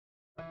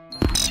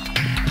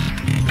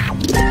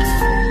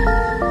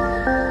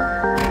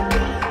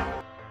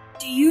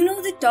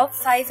top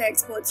 5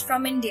 exports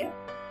from India: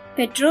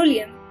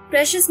 petroleum,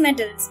 precious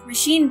metals,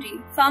 machinery,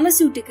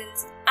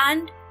 pharmaceuticals,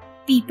 and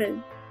people.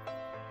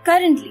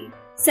 Currently,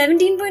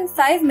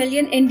 17.5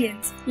 million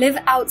Indians live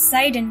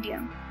outside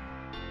India.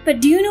 But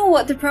do you know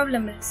what the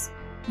problem is?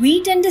 We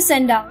tend to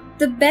send out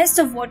the best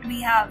of what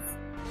we have.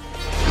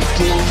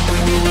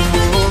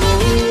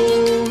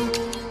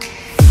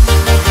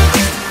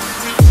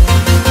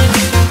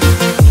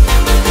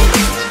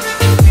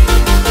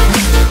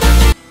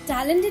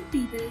 Talented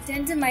people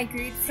tend to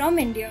migrate from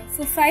India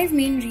for 5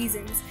 main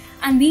reasons,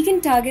 and we can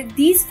target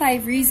these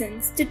 5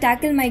 reasons to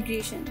tackle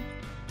migration.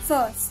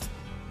 First,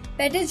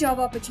 better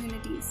job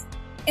opportunities.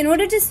 In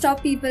order to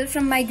stop people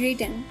from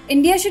migrating,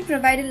 India should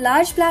provide a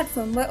large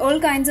platform where all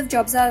kinds of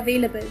jobs are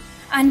available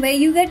and where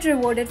you get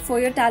rewarded for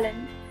your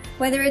talent,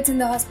 whether it's in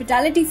the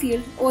hospitality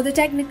field or the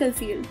technical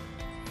field.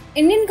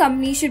 Indian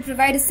companies should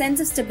provide a sense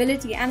of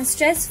stability and a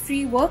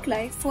stress-free work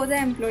life for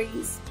their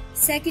employees.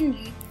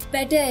 Secondly,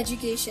 better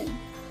education.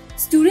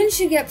 Students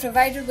should get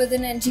provided with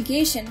an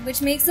education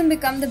which makes them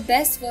become the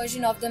best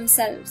version of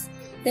themselves.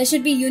 There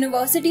should be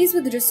universities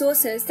with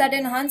resources that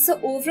enhance the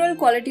overall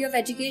quality of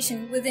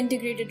education with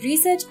integrated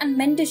research and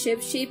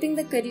mentorship shaping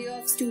the career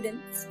of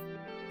students.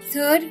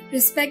 Third,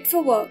 respect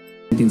for work.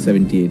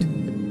 1978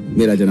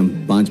 मेरा जन्म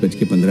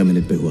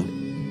 5:15 पे हुआ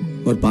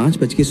और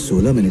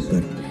 5:16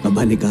 पर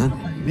अब्बा ने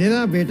कहा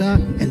मेरा बेटा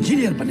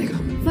इंजीनियर बनेगा.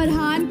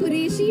 Farhan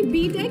Qureshi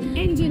BTech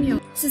engineer.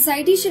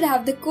 Society should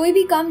have the कोई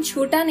भी काम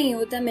छोटा नहीं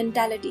होता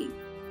mentality.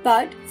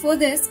 But for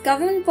this,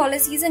 government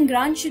policies and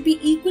grants should be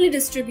equally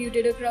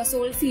distributed across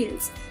all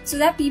fields so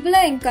that people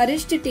are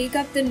encouraged to take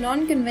up the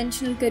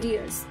non-conventional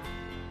careers.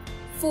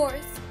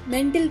 Fourth,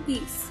 mental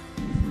peace.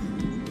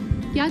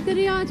 क्या कर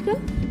रही हो आजकल?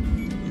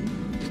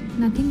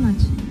 Nothing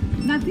much.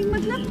 Nothing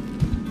मतलब?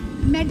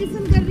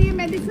 Medicine कर रही है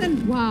medicine.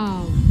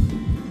 Wow.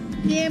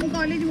 KM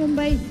college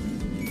Mumbai.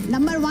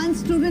 Number 1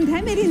 student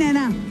है मेरी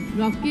नैना.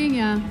 Rocking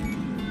यार.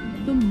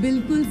 तुम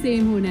बिल्कुल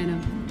सेम हो नैना.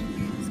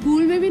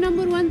 स्कूल में भी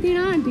नंबर 1 थी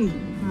ना आंटी?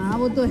 हाँ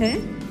वो तो है.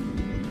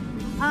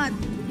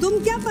 तुम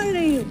क्या पढ़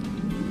रही हो?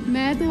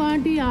 मैं तो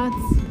आंटी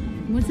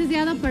आर्ट्स. मुझसे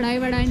ज्यादा पढ़ाई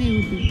नहीं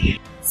होती.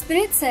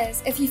 Spirit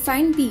says if you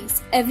find peace,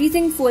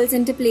 everything falls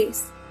into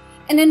place.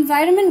 An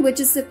environment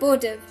which is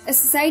supportive, a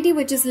society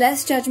which is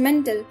less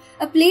judgmental,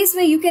 a place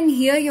where you can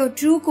hear your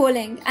true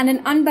calling, and an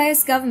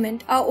unbiased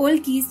government are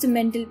all keys to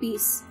mental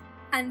peace.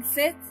 And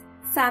fifth,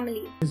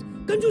 family.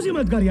 कंजूसी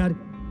मत कर यार.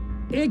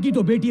 एक ही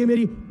तो बेटी है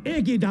मेरी,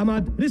 एक ही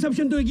दामाद,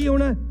 रिसेप्शन तो एक ही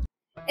होना.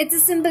 It's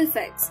a simple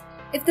fix.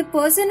 If the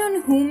person on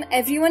whom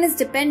everyone is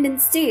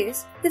dependent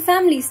stays, the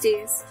family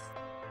stays.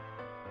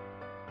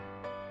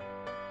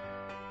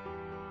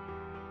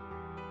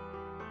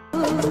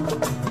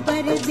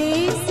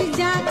 Pradesh